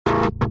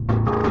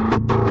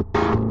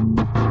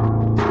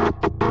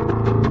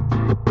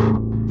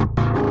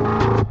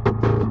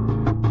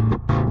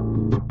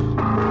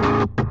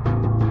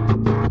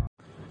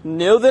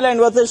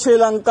New Zealand versus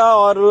Sri Lanka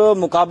और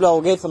मुकाबला हो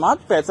गया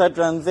समाप्त। 65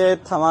 रन से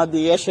थमा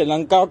दी है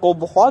श्रीलंका को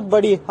बहुत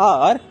बड़ी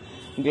हार।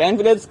 ग्लेन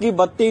फिलिप्स की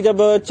बत्ती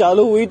जब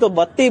चालू हुई तो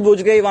बत्ती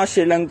बुझ गई वहां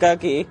श्रीलंका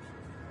की।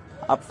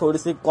 अब थोड़ी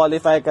सी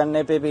क्वालिफाई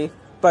करने पे भी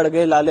पड़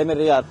गए लाले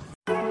मेरे यार।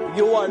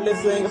 You are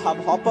listening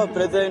Hubhopper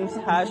presents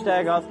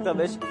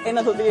 #AskTavish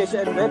in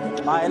association with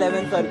My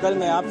 11 Circle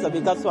में आप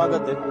सभी का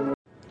स्वागत है।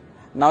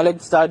 Now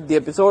let's start the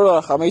episode।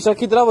 और हमेशा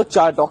की तरह वो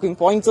 4 टॉकिंग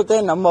पॉइंट्स होते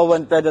हैं। नंबर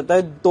 1 पे आ जाता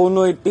है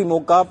दोनों ही टीमों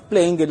का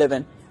प्लेइंग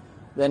 11।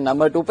 देन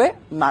नंबर 2 पे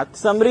मैच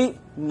समरी।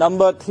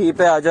 नंबर 3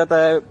 पे आ जाता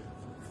है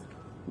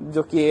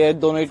जो कि है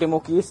दोनों ही टीमों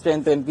की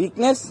strength and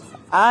weakness.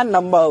 And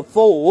number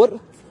 4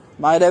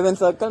 my 11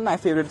 circle, my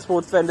favourite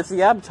sports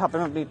fantasy app जहाँ पे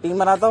मैं अपनी टीम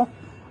बनाता हूँ।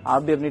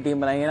 आप भी अपनी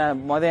टीम बनाइए ना,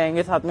 मजे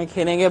आएंगे, साथ में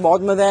खेलेंगे,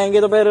 बहुत मजे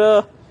आएंगे। तो फिर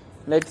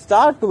let's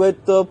start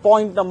with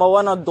point number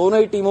 1। और दोनों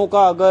ही टीमों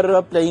का अगर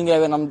प्लेइंग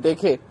 11 हम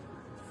देखें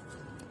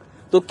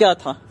तो क्या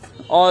था।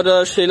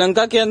 और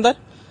श्रीलंका के अंदर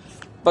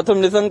प्रथम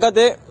निशंका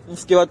थे,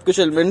 उसके बाद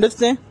कुशल मेंडिस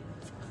थे,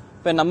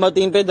 फिर नंबर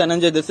 3 पे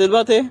धनंजय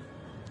डिसिल्वा थे,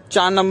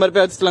 4 नंबर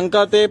पे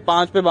श्रीलंका थे,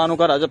 5 पे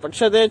भानुका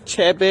राजपक्ष थे,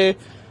 6 पे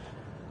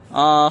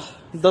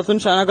दसुन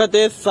शानाका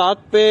थे, 7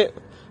 पे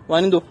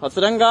वनिंदु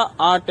हसरंगा,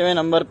 8वें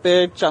नंबर पे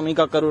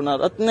चमिका करुणा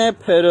रत्ने,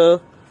 फिर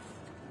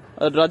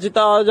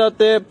रजिता आ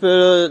जाते,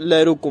 फिर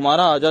लहरू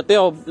कुमारा आ जाते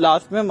और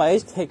लास्ट में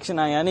महेश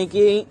थेक्षणा। यानी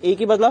कि एक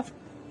ही बदला।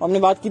 हमने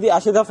बात की थी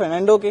आशिता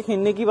फर्नांडो के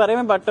खेलने के बारे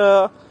में, बट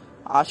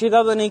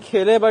आशिता तो नहीं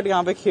खेले, बट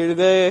यहाँ पे खेल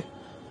गए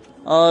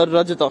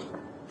रजिता।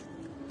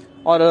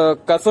 और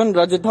कसन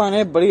रजिता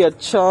ने बड़ी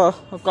अच्छा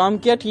काम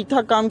किया, ठीक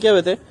ठाक काम किया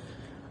हुए थे।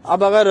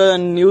 अब अगर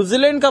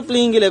न्यूजीलैंड का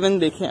प्लेइंग 11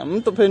 देखें हम,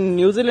 तो फिर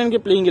न्यूजीलैंड के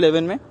प्लेइंग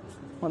 11 में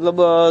मतलब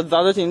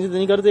ज्यादा चेंजेस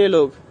नहीं करते ये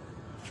लोग।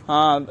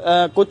 हाँ,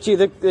 कुछ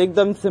चीजें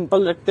एकदम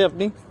सिंपल रखते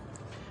अपनी।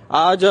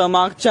 आज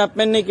मार्क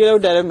चैपमैन ने खेले और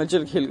डैरेल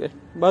मिचेल खेल गए,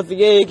 बस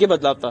ये एक ही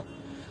बदलाव था।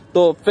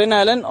 तो फिन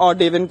एलन और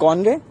डेविन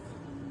कॉनवे।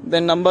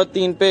 देन नंबर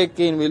 3 पे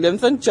केन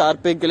विलियमसन, 4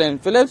 पे ग्लेन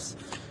फिलिप्स,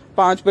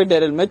 5 पे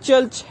डेरिल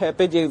मिचेल, 6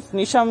 पे जेम्स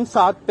नीशम,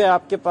 7 पे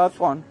आपके पास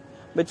कौन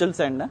मिचेल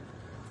सैंडर,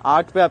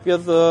 8 पे आपके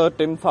पास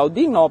टिम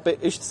साउदी, 9 पे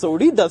इश्ट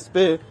सोडी, 10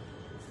 पे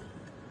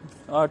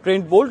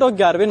ट्रेंट बोल्ट और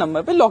 11वें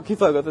नंबर पे लॉकी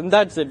फर्गसन।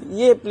 That's it.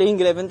 ये प्लेइंग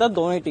 11 था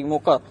दोनों ही टीमों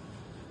का।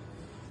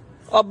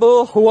 अब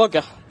हुआ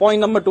क्या,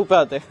 पॉइंट नंबर 2 पे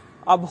आते।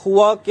 अब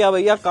हुआ क्या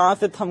भैया, कहां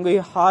से थम गई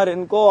हार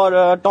इनको।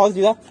 और टॉस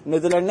जीता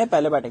न्यूजीलैंड ने,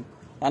 पहले बैटिंग,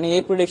 यानी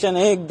एक प्रेडिक्शन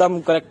है एकदम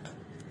करेक्ट।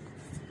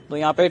 तो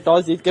यहाँ पे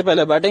टॉस जीत के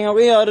पहले बैटिंग हो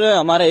गई और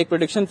हमारा एक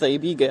प्रेडिक्शन सही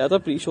भी गया था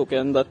प्री शो के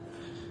अंदर।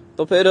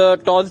 तो फिर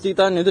टॉस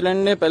जीता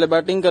न्यूजीलैंड ने पहले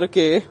बैटिंग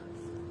करके।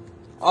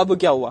 अब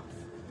क्या हुआ,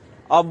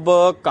 अब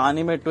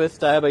कहानी में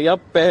ट्विस्ट आया भैया।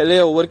 पहले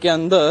ओवर के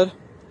अंदर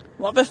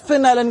वहां पे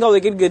फिन एलन का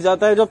विकेट गिर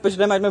जाता है, जो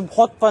पिछले मैच में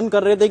बहुत फन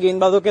कर रहे थे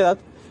गेंदबाजों के साथ।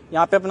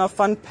 यहाँ पे अपना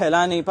फन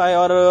फैला नहीं पाए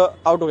और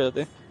आउट हो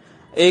जाते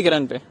 1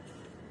 रन पे।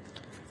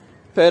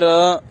 फिर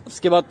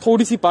उसके बाद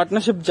थोड़ी सी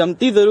पार्टनरशिप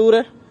जमती जरूर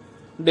है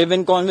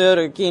डेविन कॉनवे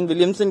और केन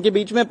विलियमसन के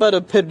बीच में, पर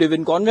फिर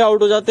डेविन कॉनवे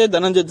आउट हो जाते हैं।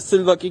 धनंजय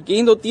डिसिल्वा की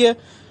गेंद होती है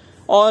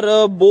और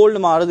बोल्ड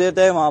मार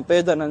देते हैं वहां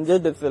पे धनंजय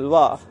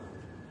डिसिल्वा।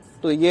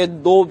 तो ये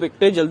 2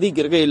 विकेटें जल्दी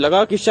गिर गई,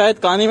 लगा कि शायद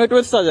कहानी में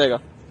ट्विस्ट आ जाएगा।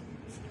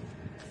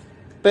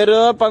 फिर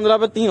 15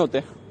 पे 3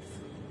 होते,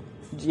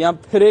 जी हाँ,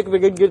 फिर एक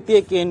विकेट गिरती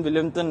है। केन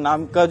विलियमसन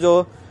नाम का जो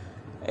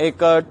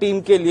एक टीम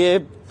के लिए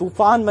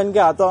तूफान बन के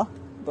आता,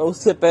 तो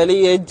उससे पहले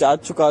ये जा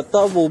चुका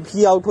था, वो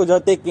भी आउट हो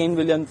जाते केन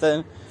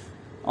विलियमसन।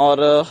 और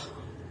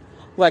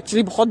वो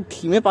एक्चुअली बहुत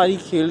धीमे पारी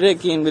खेल रहे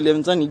केन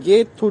विलियमसन,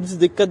 ये थोड़ी सी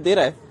दिक्कत दे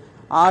रहा है।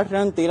 8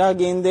 रन 13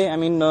 गेंदे, आई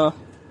मीन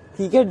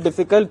ठीक है,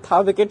 डिफिकल्ट था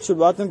विकेट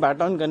शुरुआत में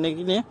बैट ऑन करने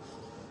के लिए।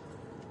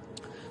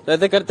 तो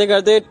ऐसे करते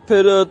करते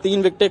फिर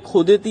 3 विकेटें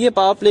खो देती है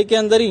पावर प्ले के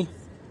अंदर ही।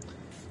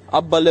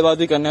 अब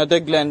बल्लेबाजी करने होते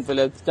ग्लेन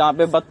फिलिप्स, जहाँ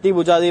पे बत्ती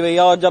बुझा दी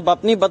भैया। और जब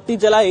अपनी बत्ती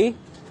चलाई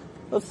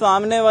तो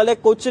सामने वाले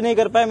कुछ नहीं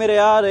कर पाए मेरे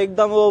यार,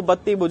 एकदम वो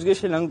बत्ती बुझ गई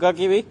श्रीलंका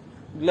की भी।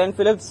 ग्लेन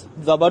फिलिप्स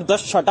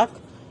जबरदस्त शतक,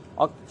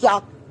 और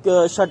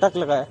क्या शतक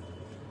लगाया,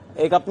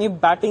 एक अपनी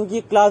बैटिंग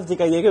की क्लास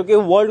दिखाई है, क्योंकि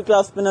वर्ल्ड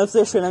क्लास स्पिनर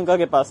से श्रीलंका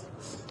के पास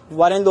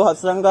वनिंदु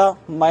हसरंगा,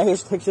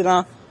 महेश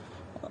थेक्षणा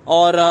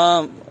और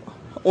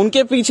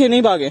उनके पीछे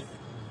नहीं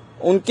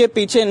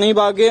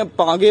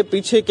भागे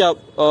पीछे क्या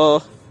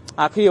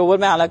आखिरी ओवर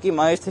में। हालांकि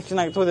महेश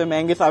थेक्षणा थोड़े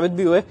महंगे साबित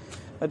भी हुए,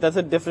 दैट्स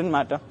अ डिफरेंट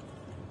मैटर।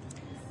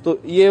 तो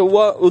ये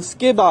हुआ।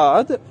 उसके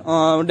बाद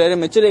डेरिल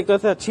मिचेल एक तरह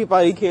से अच्छी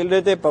पारी खेल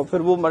रहे थे, पर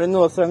फिर वो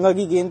वनिंदु हसरंगा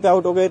की गेंद पे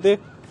आउट हो गए थे।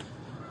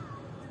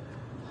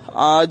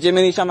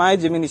 जिमी नीशम आए,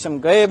 जिमी नीशम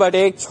गए, बट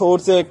एक छोर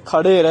से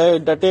खड़े रहे,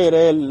 डटे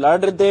रहे,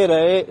 लड़ते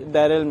रहे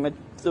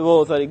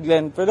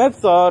ग्लेन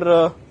फिलिप्स,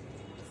 और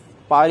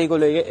पारी को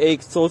ले गए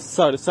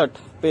 167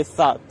 पे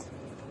 7।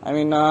 आई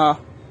मीन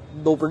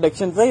 2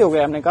 प्रोडिक्शन सही हो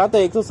गए। हमने कहा था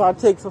 160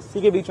 से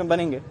 180 के बीच में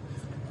बनेंगे।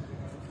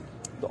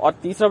 तो और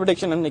तीसरा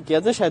प्रोडिक्शन हमने किया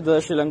था शायद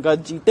श्रीलंका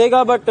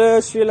जीतेगा, बट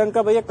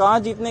श्रीलंका भैया कहाँ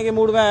जीतने के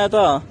मूड में आया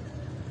था,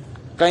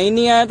 कहीं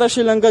नहीं आया था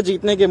श्रीलंका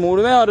जीतने के मूड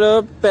में। और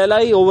पहला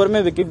ही ओवर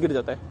में विकेट गिर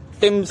जाता है।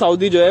 टिम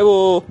साउदी जो है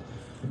वो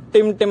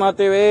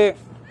टिमटिमाते हुए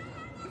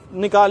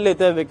निकाल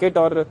लेते हैं विकेट,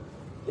 और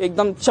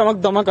एकदम चमक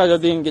दमक आ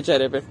जाती है इनके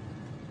चेहरे पे।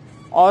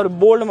 और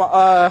बोल्ड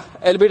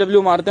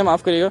एलबीडब्ल्यू मारते हैं,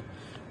 माफ करिएगा,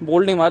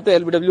 बोल्ड नहीं मारते,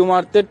 एलबीडब्ल्यू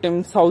मारते।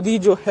 टिम साउदी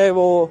जो है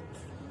वो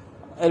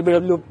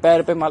एलबीडब्ल्यू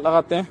पैर पे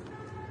लगाते हैं।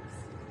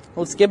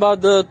 उसके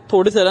बाद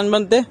थोड़े से रन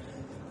बनते,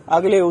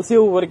 अगले उसी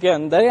ओवर के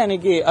अंदर यानी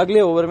कि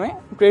अगले ओवर में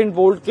ट्रेंट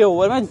बोल्ट के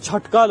ओवर में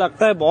झटका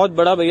लगता है बहुत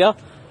बड़ा भैया,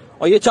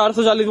 और ये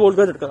 440 वोल्ट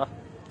का झटका,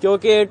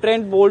 क्योंकि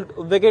ट्रेंट बोल्ट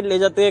विकेट ले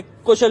जाते हैं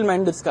कुशल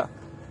मेंडिस का,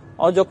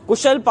 और जो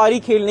कुशल पारी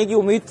खेलने की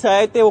उम्मीद से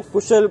आए थे वो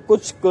कुशल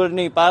कुछ कर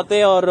नहीं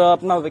पाते और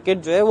अपना विकेट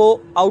जो है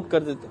वो आउट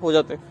कर देते हो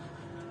जाते।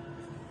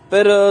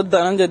 फिर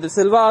धनंजय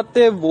डिसिल्वा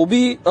आते, वो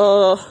भी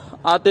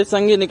आते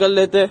संग निकल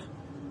लेते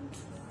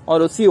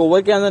और उसी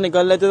ओवर के अंदर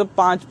निकल लेते, तो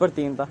 5 पर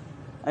 3 था।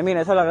 I mean,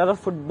 ऐसा लग रहा था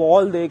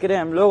फुटबॉल देख रहे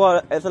हैं हम लोग,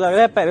 और ऐसा लग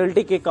रहा है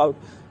penalty kick out,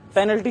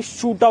 penalty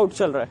shoot out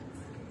चल रहा है।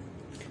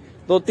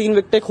 2-3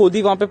 विकेटें खो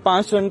दी वहां पे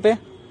 5 रन पे।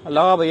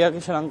 लगा भैया कि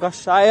श्रीलंका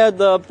शायद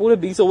पूरे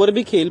 20 ओवर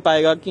भी खेल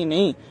पाएगा कि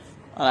नहीं,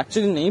 और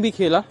एक्चुअली नहीं भी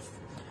खेला।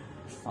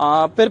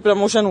 फिर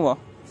प्रमोशन हुआ,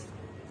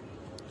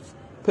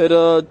 फिर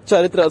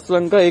चरित्र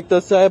श्रीलंका एक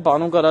तरफ से आए,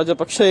 भानुका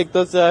राजपक्षे एक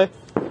तरफ से आए।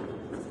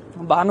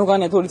 भानुका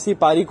ने थोड़ी सी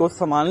पारी को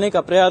संभालने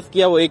का प्रयास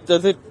किया, वो एक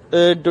तरफ से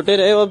डटे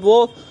रहे और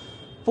वो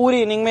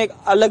पूरी इनिंग में एक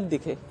अलग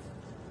दिखे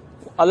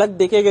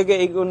क्योंकि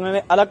एक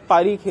उन्होंने अलग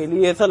पारी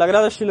खेली। ऐसा लग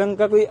रहा था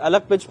श्रीलंका कोई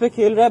अलग पिच पे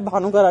खेल रहा है,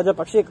 भानुका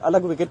राजपक्षे एक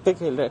अलग विकेट पे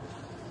खेल रहे हैं,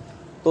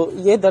 तो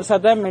ये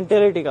दर्शाता है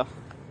मेंटेलिटी का।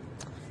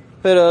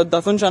 फिर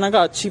दफन चाना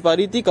का अच्छी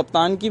पारी थी,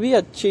 कप्तान की भी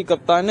अच्छी,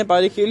 कप्तान ने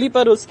पारी खेली,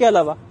 पर उसके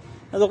अलावा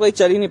तो कोई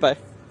चल ही नहीं पाए।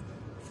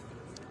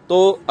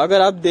 तो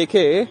अगर आप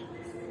देखें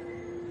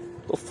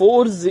तो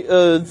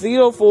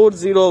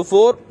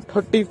 4-0-4-0-4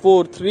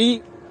 34-3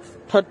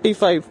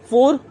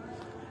 35-4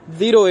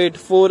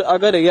 0-8-4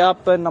 अगर ये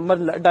आप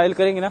नंबर डायल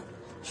करेंगे ना,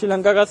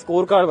 श्रीलंका का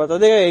स्कोर कार्ड बता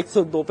देगा।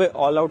 102 पे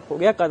ऑल आउट हो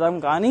गया, कदम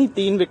कहानी।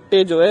 3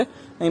 विकेटें जो है,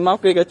 नहीं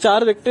माफ करिएगा,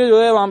 4 विकेटें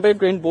जो है वहां पे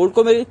ट्रेंट बोल्ट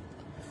को मिली,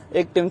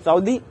 एक टिम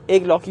साउदी,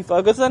 एक लॉकी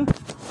फर्गसन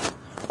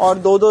और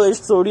 2-2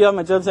 सोडिया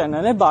मिचेल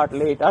सैंडर ने बांट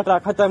ले। टाटा,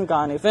 खत्म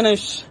कहानी,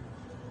 फिनिश।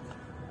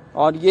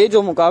 और ये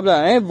जो मुकाबला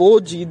है वो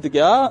जीत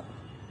गया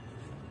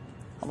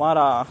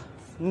हमारा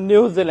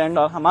न्यूजीलैंड,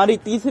 और हमारी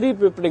तीसरी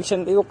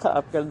प्रेडिक्शन थी वो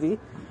खराब कर दी।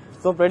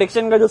 तो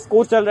प्रेडिक्शन का जो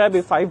स्कोर चल रहा है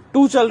अभी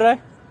 5-2 चल रहा है।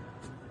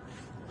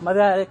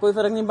 मजा है, कोई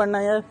फर्क नहीं पड़ना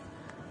यार,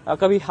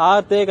 कभी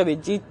हारते कभी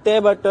जीतते,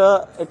 बट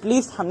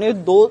एटलीस्ट हमने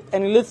 2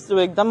 एनालिस्ट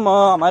एकदम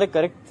हमारे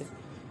करेक्ट थे।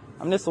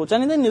 हमने सोचा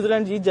नहीं था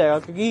न्यूजीलैंड जीत जाएगा,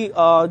 क्योंकि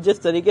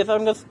जिस तरीके से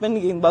उनका स्पिन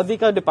गेंदबाजी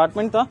का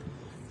डिपार्टमेंट था,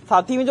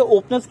 साथ ही में जो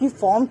ओपनर्स की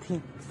फॉर्म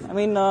थी, आई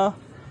मीन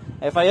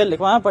FIR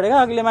लिखवाना पड़ेगा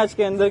अगले मैच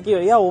के अंदर की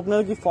भैया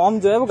ओपनर की फॉर्म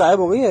जो है वो गायब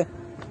हो गई है,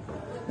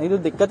 नहीं तो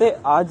दिक्कतें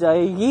आ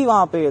जाएगी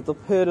वहां पे। तो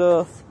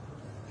फिर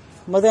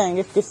मजे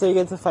आएंगे किस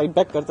तरीके से फाइट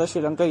बैक करता है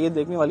श्रीलंका, ये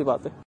देखने वाली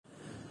बात है।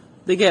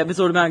 देखिए,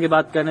 एपिसोड में आगे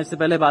बात करने से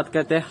पहले बात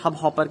करते हैं हब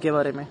हॉपर के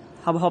बारे में।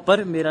 हब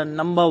हॉपर मेरा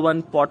नंबर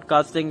 1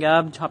 पॉडकास्टिंग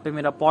ऐप, जहाँ पे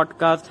मेरा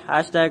पॉडकास्ट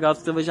हैशटैग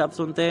आपसे विश आप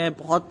सुनते हैं,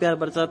 बहुत प्यार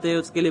बरसाते हैं,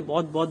 उसके लिए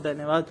बहुत बहुत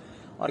धन्यवाद।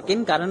 और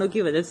किन कारणों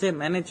की वजह से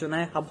मैंने चुना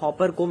है हब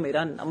हॉपर को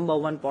मेरा number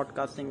 1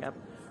 podcasting app.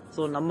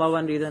 So number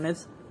 1 reason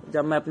is,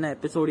 जब मैं अपना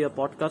एपिसोड या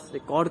पॉडकास्ट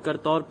रिकॉर्ड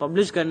करता हूँ और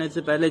पब्लिश करने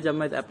से पहले जब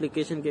मैं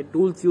एप्लीकेशन के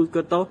टूल्स यूज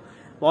करता हूँ,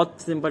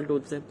 बहुत सिंपल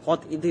टूल्स है,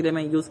 बहुत इजीली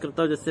मैं यूज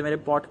करता हूँ, जिससे मेरे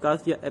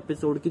पॉडकास्ट या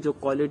एपिसोड की जो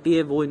क्वालिटी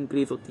है वो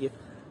इंक्रीज होती है।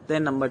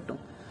 देन नंबर 2,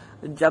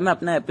 जब मैं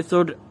अपना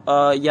एपिसोड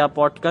या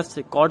पॉडकास्ट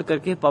रिकॉर्ड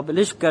करके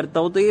पब्लिश करता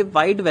हूँ तो ये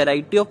वाइड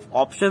वैरायटी ऑफ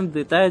ऑप्शन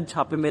देता है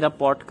जहाँ पे मेरा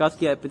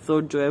पॉडकास्ट या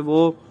एपिसोड जो है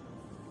वो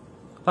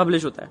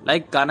पब्लिश होता है।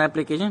 Like Gaana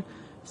application,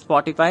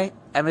 Spotify,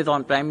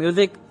 Amazon prime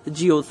music,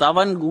 Jio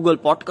Saavn, Google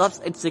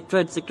podcast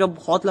etcetera.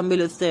 बहुत लंबी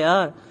लिस्ट है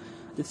यार,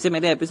 जिससे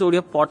मेरे एपिसोड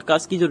या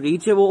पॉडकास्ट की जो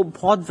रीच है वो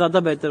बहुत ज्यादा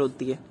बेहतर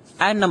होती है।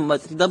 And number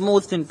 3, the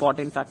most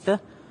important factor,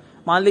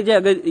 मान लीजिए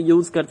अगर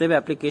यूज करते हुए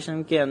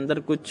एप्लीकेशन के अंदर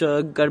कुछ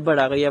गड़बड़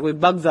आ गई या कोई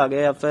बग्स आ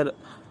गए या फिर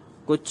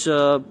कुछ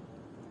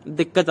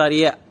दिक्कत आ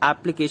रही है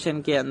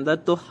एप्लीकेशन के अंदर,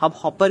 तो हब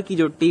हॉपर की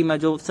जो टीम है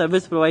जो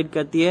सर्विस प्रोवाइड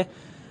करती है,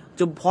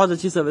 जो बहुत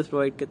अच्छी सर्विस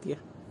प्रोवाइड करती है,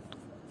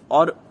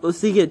 और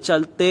उसी के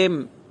चलते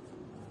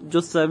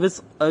जो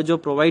सर्विस जो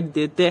प्रोवाइड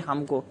देते हैं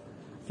हमको,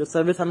 जो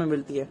सर्विस हमें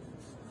मिलती है,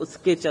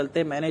 उसके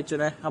चलते मैंने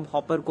चुना है हब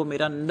हॉपर को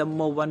मेरा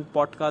number 1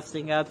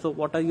 podcasting app. So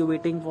what are you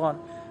waiting for?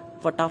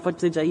 फटाफट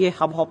से जाइए,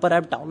 हब हॉपर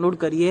ऐप डाउनलोड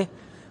करिए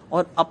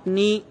और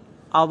अपनी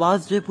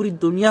आवाज जो है पूरी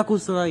दुनिया को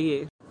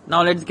सुनाइए।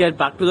 Now let's get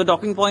back to the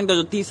talking point.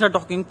 जो तीसरा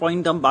टॉकिंग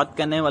पॉइंट हम बात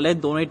करने वाले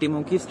हैं दोनों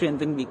टीमों की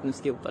स्ट्रेंथ एंड वीकनेस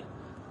के ऊपर।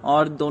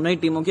 और दोनों ही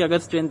टीमों की अगर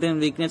स्ट्रेंथ एंड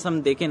वीकनेस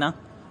हम देखें ना,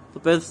 तो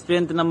फिर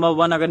स्ट्रेंथ नंबर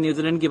 1 अगर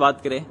न्यूजीलैंड की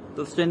बात करें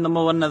तो स्ट्रेंथ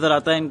नंबर 1 नजर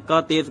आता है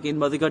इनका तेज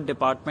गेंदबाजी का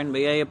डिपार्टमेंट।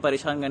 भैया ये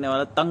परेशान करने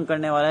वाला, तंग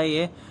करने वाला है।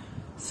 ये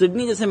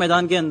सिडनी जैसे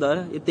मैदान के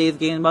अंदर ये तेज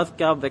गेंदबाज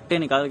क्या विकेटें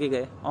निकाल के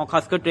गए, और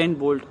खासकर Trent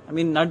Boult, I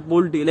mean nut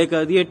bolt delay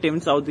कर दिए। टिम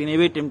साउदी ने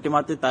भी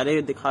टिमटिमाते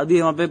तारे दिखा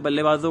दिए वहां पे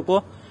बल्लेबाजों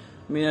को,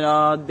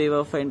 मेरा दे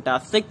वर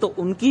फैंटास्टिक। तो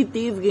उनकी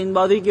तेज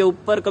गेंदबाजी के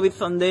ऊपर कभी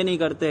संदेह नहीं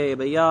करते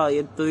भैया,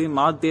 ये तो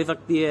मात दे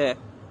सकती है।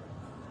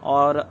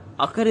 और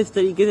अगर इस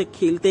तरीके से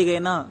खेलते गए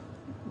ना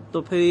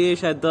तो फिर ये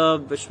शायद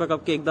विश्व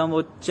कप के एकदम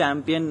वो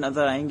चैंपियन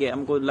नजर आएंगे।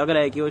 हमको लग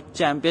रहा है कि वो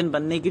चैंपियन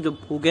बनने की जो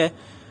भूख है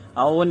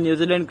वो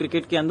न्यूजीलैंड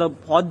क्रिकेट के अंदर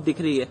बहुत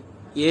दिख रही है।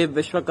 ये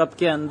विश्व कप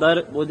के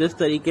अंदर वो जिस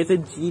तरीके से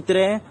जीत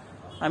रहे हैं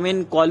आई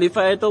मीन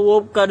क्वालिफाई तो वो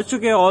कर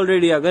चुके हैं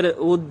ऑलरेडी। अगर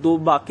वो दो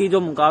बाकी जो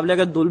मुकाबले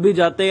अगर धुल भी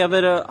जाते हैं या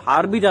फिर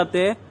हार भी जाते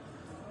हैं,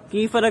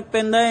 की फर्क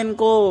पैंदा है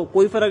इनको?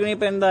 कोई फर्क नहीं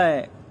पैंदा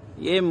है।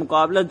 ये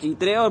मुकाबला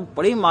जीत रहे हैं और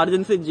बड़ी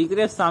मार्जिन से जीत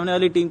रहे हैं। सामने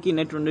वाली टीम की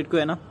नेट रन रेट को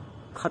है ना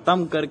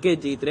खत्म करके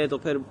जीत रहे हैं। तो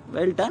फिर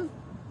वेल डन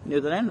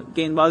न्यूजीलैंड,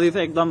 गेंदबाजी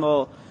से एकदम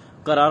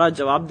करारा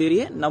जवाब दे रही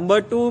है।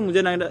 नंबर 2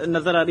 मुझे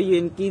नजर आ रही है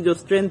इनकी जो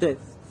स्ट्रेंथ है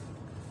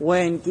वो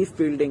है इनकी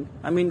फील्डिंग।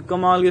 आई मीन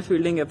कमाल के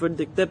फील्डिंग एफर्ट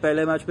दिखते हैं।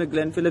 पहले मैच में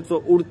ग्लेन फिलिप्स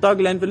और उड़ता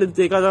ग्लेन फिलिप्स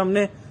देखा था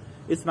हमने।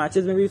 इस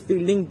मैचेस में भी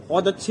फील्डिंग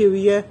बहुत अच्छी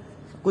हुई है।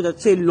 कुछ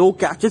अच्छे लो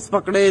कैचेस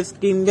पकड़े इस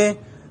टीम ने,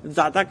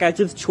 ज्यादा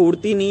कैचेस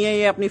छोड़ती नहीं है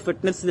ये। अपनी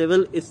फिटनेस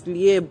लेवल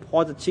इसलिए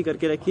बहुत अच्छी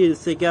करके रखी है,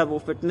 जिससे क्या वो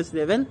फिटनेस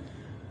लेवल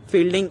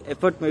फील्डिंग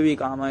एफर्ट में भी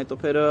काम आए। तो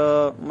फिर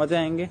मजे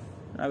आएंगे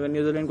अगर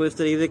न्यूजीलैंड को इस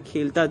तरीके से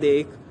खेलता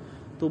देख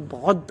तो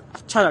बहुत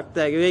अच्छा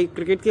लगता है, क्योंकि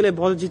क्रिकेट के लिए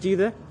बहुत अच्छी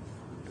चीज है।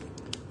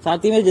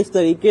 साथ ही में जिस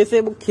तरीके से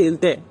वो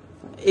खेलते हैं,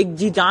 एक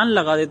जी जान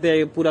लगा देते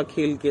हैं पूरा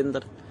खेल के अंदर,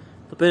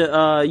 तो फिर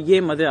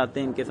ये मजे आते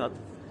हैं इनके साथ।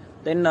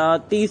 देन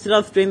तीसरा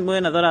स्ट्रेंथ मुझे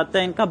नजर आता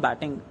है इनका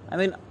बैटिंग। आई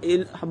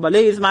मीन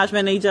भले इस मैच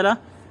में नहीं चला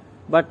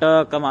बट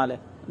कमाल है।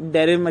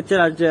 डेरिन मिचेल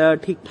आज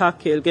ठीक ठाक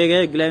खेल के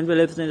गए। ग्लेन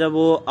फिलिप्स ने जब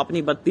वो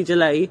अपनी बत्ती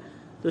चलाई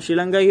तो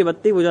श्रीलंका की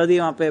बत्ती बुझा दी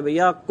वहां पे।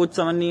 भैया कुछ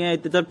समझ नहीं है,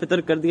 तितर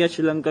पितर कर दिया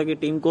श्रीलंका की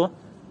टीम को।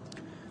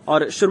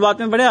 और शुरुआत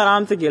में बड़े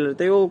आराम से खेल रहे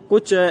थे वो,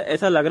 कुछ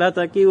ऐसा लग रहा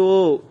था कि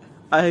वो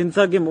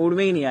अहिंसा के मूड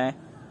में ही नहीं आए,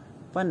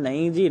 पर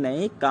नहीं जी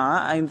नहीं,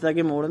 कहाँ अहिंसा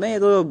के मूड में, ये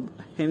तो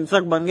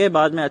हिंसक बन गए।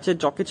 बाद में अच्छे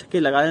चौके छक्के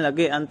लगाने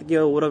लगे अंत के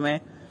ओवरों में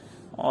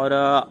और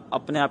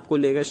अपने आप को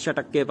ले गए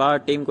शतक के पार,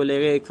 टीम को ले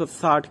गए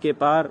 160 के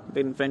पार।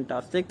 बिन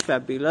फैंटास्टिक,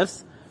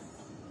 फैबुलस।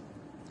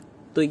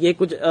 तो ये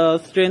कुछ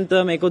स्ट्रेंथ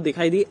मेरे को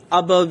दिखाई दी।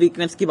 अब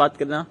वीकनेस की बात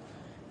करना।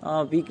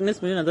 वीकनेस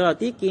मुझे नजर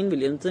आती है केन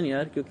विलियमसन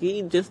यार,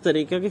 क्योंकि जिस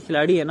तरीके के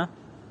खिलाड़ी है ना,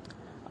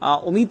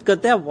 उम्मीद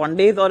करते हैं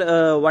वनडेज और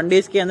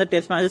वनडेज के अंदर,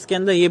 टेस्ट मैचेस के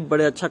अंदर ये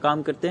बड़े अच्छा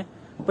काम करते हैं,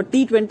 पर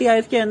T20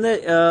 आईज के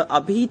अंदर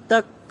अभी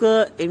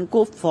तक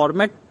इनको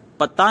फॉर्मेट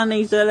पता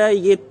नहीं चला है।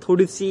 ये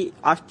थोड़ी सी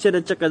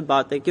आश्चर्यचकित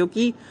बात है,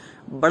 क्योंकि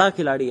बड़ा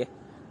खिलाड़ी है,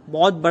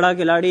 बहुत बड़ा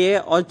खिलाड़ी है।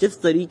 और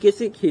जिस तरीके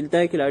से खेलता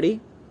है खिलाड़ी,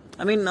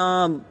 आई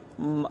मीन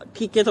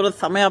ठीक है, थोड़ा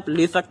समय आप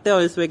ले सकते हैं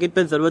और इस विकेट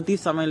पे जरूरत ही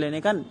समय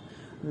लेने का,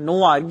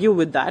 no argue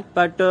with that,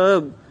 but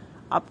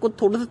आपको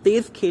थोड़ा सा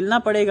तेज खेलना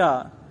पड़ेगा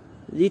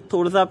जी,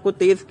 थोड़ा सा आपको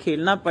तेज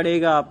खेलना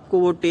पड़ेगा। आपको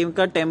वो टीम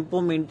का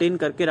टेम्पो मेंटेन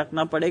करके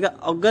रखना पड़ेगा।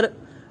 अगर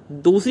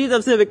दूसरी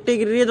तरफ से विकेटें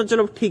गिर रही है तो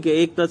चलो ठीक है,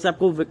 एक तरफ से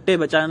आपको विकेटें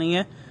बचानी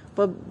है,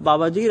 पर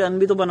बाबा जी रन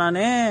भी तो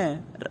बनाने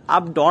हैं।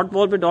 आप डॉट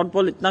बॉल पे डॉट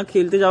बॉल इतना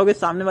खेलते जाओगे,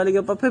 सामने वाले के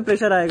ऊपर फिर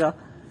प्रेशर आएगा।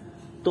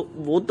 तो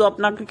वो तो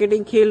अपना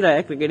क्रिकेटिंग खेल रहा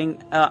है, क्रिकेटिंग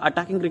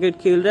अटैकिंग क्रिकेट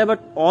खेल रहा है,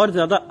 बट और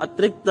ज्यादा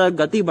अतिरिक्त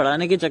गति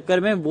बढ़ाने के चक्कर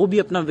में वो भी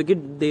अपना विकेट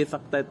दे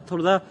सकता है।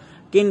 थोड़ा सा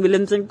केन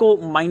विलियमसन को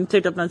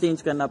माइंडसेट अपना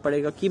चेंज करना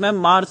पड़ेगा कि मैं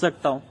मार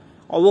सकता हूँ,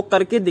 और वो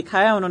करके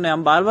दिखाया उन्होंने।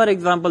 हम बार बार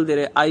एग्जांपल दे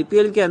रहे हैं,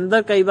 आईपीएल के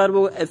अंदर कई बार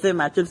वो ऐसे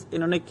मैचेस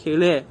इन्होंने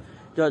खेले हैं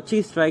जो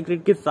अच्छी स्ट्राइक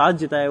रेट के साथ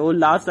जिताए। वो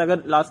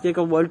अगर लास्ट ईयर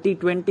का वर्ल्ड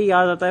T20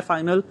 याद आता है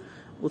फाइनल,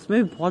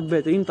 उसमें भी बहुत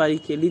बेहतरीन पारी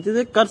खेली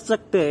थी। कर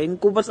सकते हैं,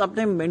 इनको बस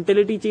अपने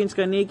मेंटेलिटी चेंज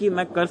करनी है कि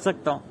मैं कर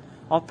सकता हूँ,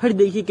 और फिर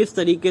देखिए किस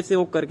तरीके से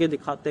वो करके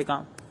दिखाते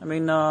काम। आई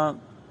मीन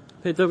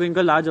फिर तो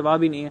इनका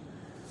लाजवाब ही नहीं है,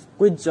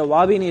 कोई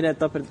जवाब ही नहीं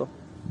रहता फिर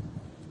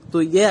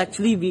तो ये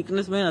एक्चुअली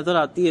वीकनेस में नजर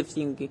आती है इस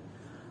टीम की।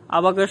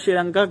 अब अगर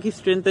श्रीलंका की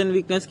स्ट्रेंथ एंड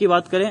वीकनेस की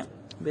बात करें,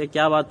 वे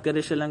क्या बात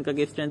करें श्रीलंका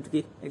की स्ट्रेंथ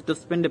की। एक तो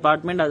स्पिन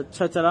डिपार्टमेंट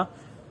अच्छा चला,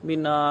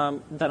 मीन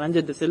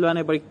धनंजय डिसिल्वा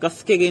ने बड़ी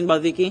कस के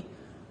गेंदबाजी की।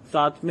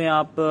 साथ में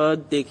आप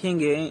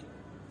देखेंगे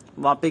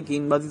वहां पे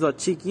गेंदबाजी तो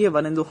अच्छी की है।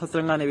 वनिंदु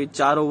हसरंगा ने भी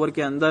 4 ओवर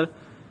के अंदर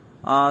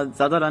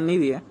ज्यादा रन नहीं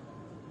दिए,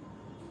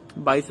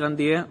 22 रन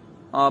दिए।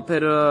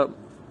 फिर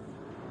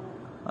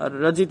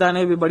रजिता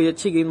ने भी बड़ी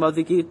अच्छी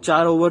गेंदबाजी की,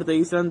 4 ओवर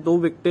 23 रन 2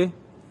 विकेटें।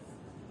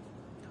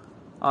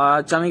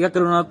 चमिका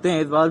करुणारत्ने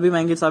इस बार भी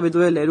महंगे साबित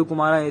हुए, लेरू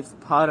कुमारा इस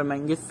बार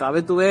महंगे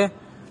साबित हुए।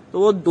 तो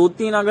वो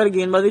 2-3 अगर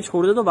गेंदबाजी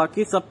छोड़ दे तो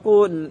बाकी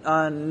सबको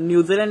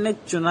न्यूजीलैंड ने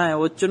चुना है,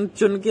 वो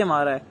चुन के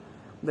मारा है,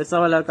 वैसा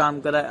वाला काम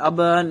करा है।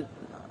 अब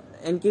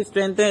इनकी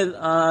स्ट्रेंथ है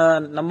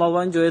नंबर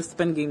 1 जो है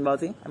स्पिन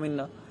गेंदबाजी। आई मीन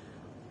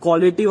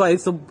क्वालिटी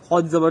वाइज तो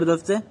बहुत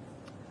जबरदस्त है।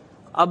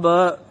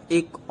 अब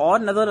एक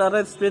और नजर आ रहा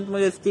है स्ट्रेंथ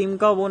मुझे इस टीम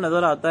का, वो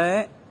नजर आता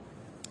है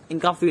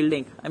इनका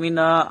फील्डिंग। आई मीन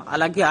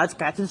हालांकि आज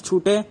कैचेस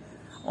छूटे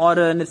और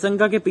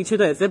निसंगा के पीछे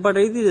तो ऐसे पड़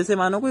रही थी जैसे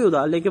मानो कोई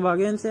उधार लेके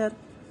भागे इनसे यार।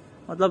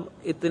 मतलब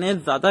इतने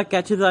ज्यादा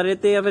कैचेस आ रहे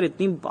थे या फिर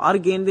इतनी बार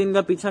गेंद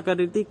इनका पीछा कर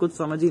रही थी, कुछ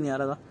समझ ही नहीं आ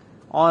रहा था।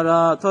 और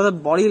थोड़ा सा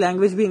बॉडी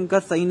लैंग्वेज भी इनका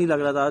सही नहीं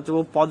लग रहा था, जो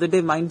वो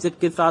पॉजिटिव माइंडसेट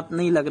के साथ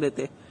नहीं लग रहे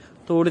थे,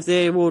 थोड़े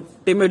से वो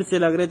टिमिड से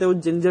लग रहे थे, वो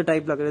जिंजर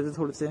टाइप लग रहे थे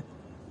थोड़े से।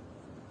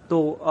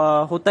 तो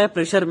होता है,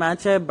 प्रेशर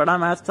मैच है, बड़ा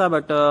मैच था,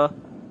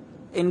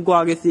 बट इनको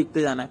आगे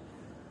सीखते जाना है।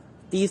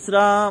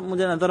 तीसरा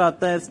मुझे नजर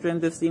आता है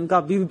स्ट्रेंथ इस टीम का,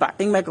 अभी भी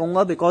बैटिंग मैं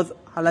कहूंगा, बिकॉज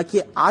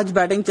हालांकि आज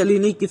बैटिंग चली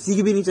नहीं, किसी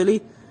की भी नहीं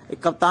चली।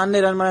 एक कप्तान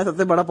ने रन बनाया,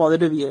 सबसे बड़ा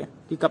पॉजिटिव ये है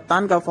कि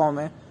कप्तान का फॉर्म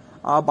है,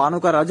 बानो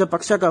का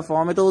राजपक्षा का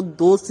फॉर्म है, तो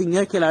 2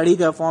 सीनियर खिलाड़ी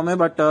का फॉर्म है।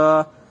 बट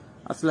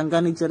श्रीलंका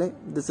नहीं चले,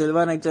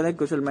 डिसिल्वा नहीं चले,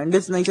 कुशल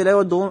मेंडिस नहीं चले,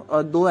 और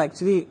दो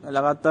एक्चुअली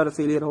लगातार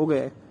फेलियर हो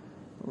गए।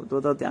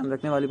 तो ध्यान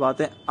रखने वाली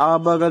बात है।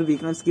 अब अगर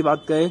वीकनेस की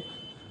बात करें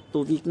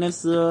तो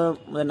वीकनेस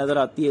मुझे नजर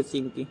आती है इस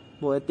टीम की,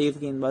 वो है तेज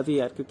गेंदबाजी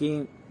यार, क्योंकि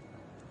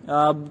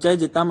अब चाहे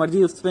जितना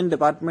मर्जी स्पिन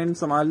डिपार्टमेंट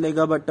संभाल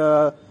लेगा बट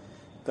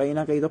कहीं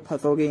ना कहीं तो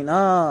फंसोगे ही ना,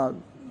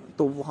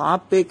 तो वहां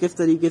पे किस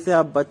तरीके से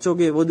आप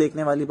बचोगे वो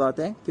देखने वाली बात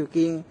है,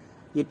 क्योंकि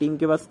ये टीम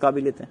के पास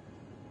काबिलियत है,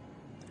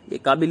 ये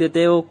काबिलियत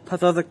है, वो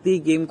फंसा सकती है,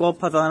 गेम को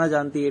फंसाना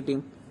जानती है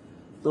टीम।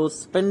 तो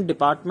स्पिन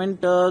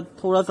डिपार्टमेंट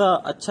थोड़ा सा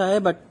अच्छा है,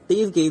 बट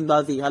तेज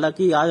गेंदबाजी,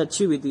 हालांकि आज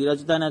अच्छी भी थी,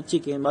 रजिता ने अच्छी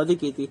गेंदबाजी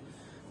की थी,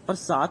 पर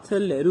साथ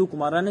लेरू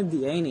कुमारा ने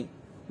दिया ही नहीं,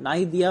 ना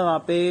ही दिया वहां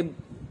पे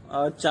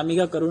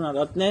चामिका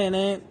करुणारत्ने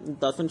ने।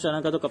 दासन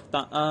शर्मा का तो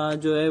कप्तान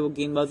जो है वो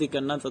गेंदबाजी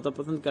करना ज्यादा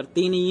पसंद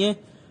करती ही नहीं है।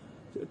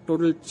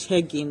 टोटल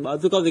 6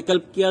 गेंदबाजों का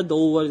विकल्प किया, 2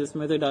 ओवर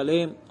जिसमें से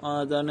डाले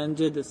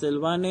धनंजय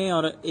डिसिल्वा ने,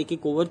 और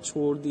एक ओवर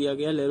छोड़ दिया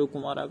गया लेरू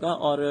कुमारा का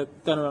और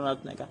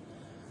करुणारत्ने का।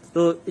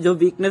 तो जो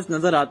वीकनेस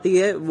नजर आती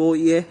है वो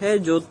ये है,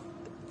 जो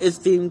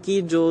इस टीम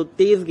की जो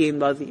तेज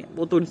गेंदबाजी है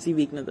वो थोड़ी सी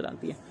वीक नजर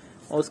आती है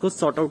और उसको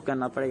सॉर्ट आउट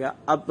करना पड़ेगा।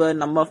 अब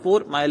number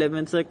 4 my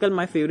 11 circle,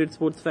 my favourite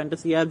sports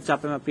fantasy app, जहाँ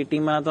पे मैं अपनी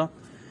टीम बनाता हूँ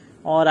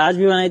और आज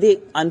भी बनाई थी।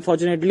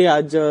 अनफॉर्चुनेटली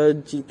आज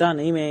जीता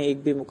नहीं मैं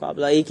एक भी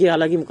मुकाबला, एक ही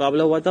हालांकि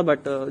मुकाबला हुआ था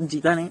बट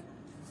जीता नहीं।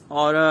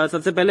 और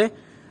सबसे पहले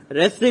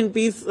rest in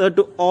peace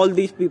to all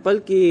these people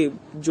कि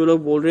जो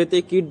लोग बोल रहे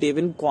थे कि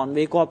डेविन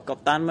कॉनवे को आप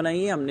कप्तान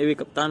बनाइए, हमने भी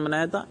कप्तान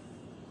बनाया था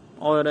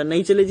और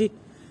नहीं चले जी,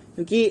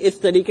 क्योंकि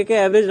इस तरीके के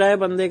एवरेज रहा है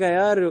बंदे का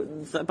यार,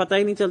 पता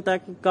ही नहीं चलता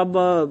कि कब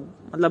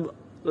मतलब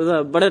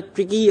बड़ा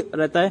ट्रिकी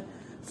रहता है।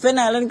 फिन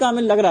एलन का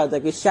हमें लग रहा था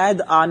कि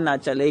शायद आज ना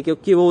चले,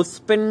 क्योंकि वो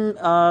स्पिन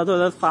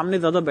तो सामने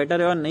ज्यादा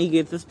बेटर है और नई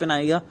गेंद से स्पिन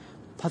आएगा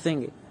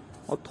फंसेंगे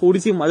और थोड़ी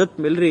सी मदद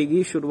मिल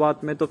रहेगी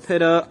शुरुआत में। तो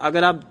फिर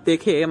अगर आप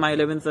देखें माई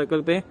 11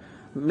 सर्कल पे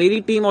मेरी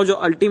टीम और जो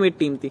अल्टीमेट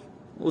टीम थी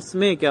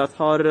उसमें क्या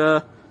था,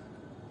 और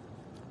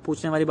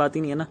पूछने वाली बात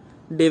ही नहीं है ना।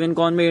 डेविन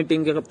कॉन मेरी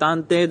टीम के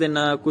कप्तान थे, देन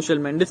कुशल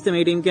मेंडिस थे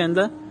मेरी टीम के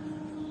अंदर,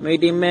 मेरी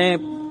टीम में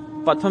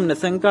प्रथम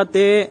निशंका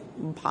थे,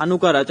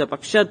 भानुका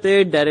राजापक्षा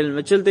थे, डैरिल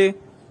मिचेल थे,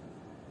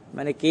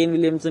 मैंने केन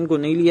विलियमसन को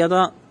नहीं लिया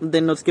था।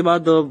 देन उसके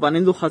बाद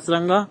वनिंदु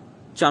हसरंगा,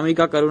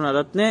 चामिका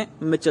करुणारत्ने,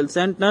 मिचेल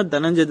सेंटनर,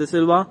 धनंजय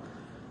डिसिल्वा,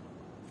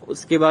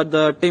 उसके बाद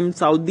Tim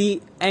Southee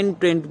and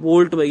Trent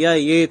Boult, भैया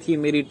ये थी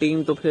मेरी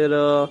टीम। तो फिर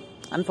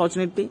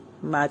अनफॉर्चुनेटली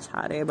मैच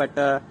हारे, बट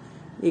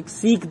एक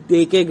सीख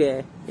देके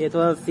गए, ये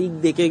थोड़ा सीख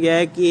देके गया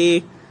है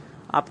कि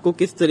आपको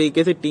किस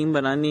तरीके से टीम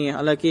बनानी है।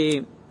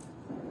 हालांकि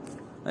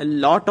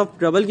लॉट ऑफ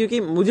ट्रबल, क्योंकि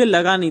मुझे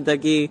लगा नहीं था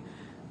कि,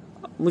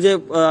 मुझे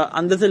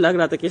अंदर से लग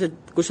रहा था कि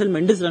कुशल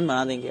मेंडिस रन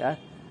बना देंगे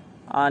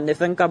यार।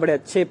 निशंका बड़े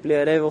अच्छे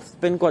प्लेयर है, वो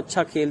स्पिन को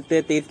अच्छा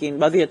खेलते, तेज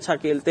गेंदबाजी अच्छा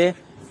खेलते,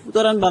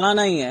 तो रन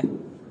बनाना ही है।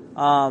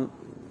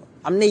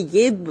 हमने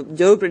ये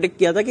जरूर प्रेडिक्ट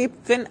किया था कि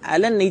फिन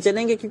एलन नहीं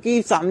चलेंगे,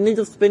 क्योंकि सामने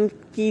जो स्पिन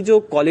की जो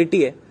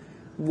क्वालिटी है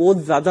वो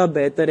ज्यादा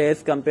बेहतर है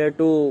एज कम्पेयर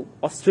टू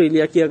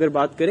ऑस्ट्रेलिया की अगर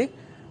बात करें,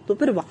 तो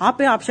फिर वहां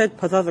पे आप शायद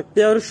फंसा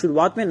सकते हैं। और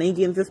शुरुआत में नई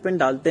गेंद से स्पिन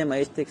डालते हैं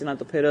महेश तीक्ष्णा,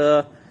 तो फिर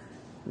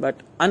बट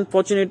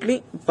अनफॉर्चुनेटली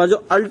पर जो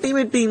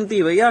अल्टीमेट टीम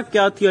थी भैया,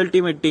 क्या थी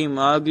अल्टीमेट टीम,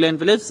 ग्लेन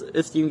फिलिप्स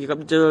इस टीम के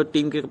जो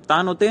टीम के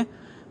कप्तान होते,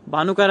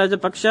 Bhanuka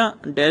Rajapaksa,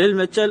 Daryl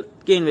Mitchell,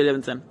 Kane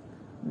Williamson.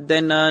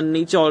 Then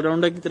नीचे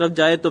ऑलराउंडर की तरफ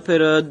जाए तो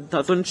फिर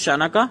दासन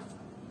शर्मा,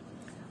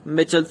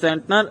 मिचेल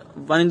सेंटनर,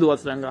 वनिंदु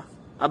हसरंगा।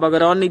 अब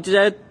अगर और नीचे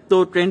जाए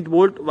तो ट्रेंट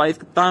बोल्ट वाइस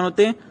कप्तान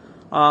होते हैं,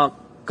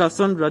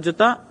 कसन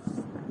रजता,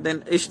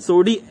 देन इश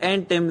सोडी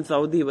एंड टिम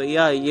साउदी।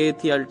 भैया ये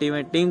थी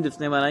अल्टीमेट टीम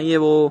जिसने बनाई है,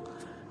 वो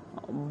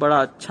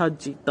बड़ा अच्छा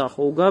जीता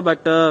होगा।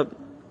 बट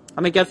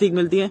हमें क्या सीख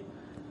मिलती है,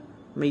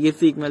 हमें ये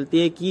सीख मिलती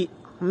है कि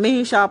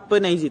हमेशा आप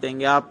नहीं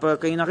जीतेंगे, आप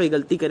कहीं ना कहीं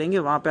गलती करेंगे,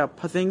 वहां पे आप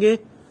फंसेंगे।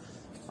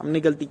 हमने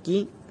गलती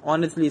की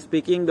ऑनेस्टली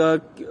स्पीकिंग।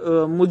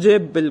 मुझे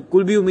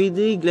बिल्कुल भी उम्मीद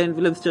नहीं ग्लेन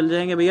फिलिप्स चल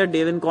जाएंगे भैया,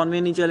 डेविन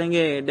कॉनवे नहीं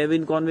चलेंगे।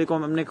 डेविन कॉनवे को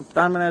हमने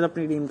कप्तान बनाया था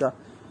अपनी टीम का,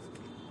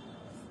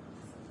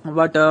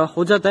 बट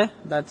हो जाता है,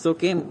 दैट्स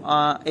ओके।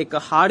 एक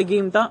हार्ड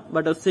गेम था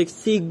बट उससे एक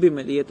सीख भी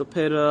मिली है। तो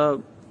फिर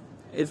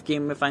इस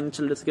गेम में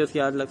फाइनेंशियल रिस्क उसकी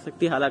याद लग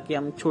सकती है। हालांकि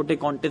हम छोटे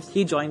कॉन्टेस्ट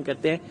ही ज्वाइन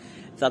करते हैं,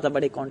 ज्यादा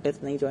बड़े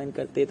कॉन्टेस्ट नहीं ज्वाइन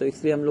करते, तो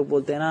इसलिए हम लोग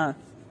बोलते हैं ना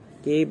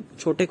कि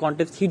छोटे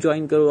कॉन्टेस्ट ही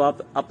ज्वाइन करो,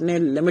 आप अपने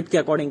लिमिट के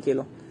अकॉर्डिंग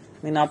खेलो।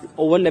 लेकिन आप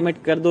ओवर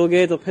लिमिट कर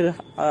दोगे तो फिर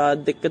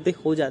दिक्कतें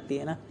हो जाती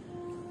है ना।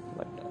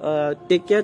 But take care,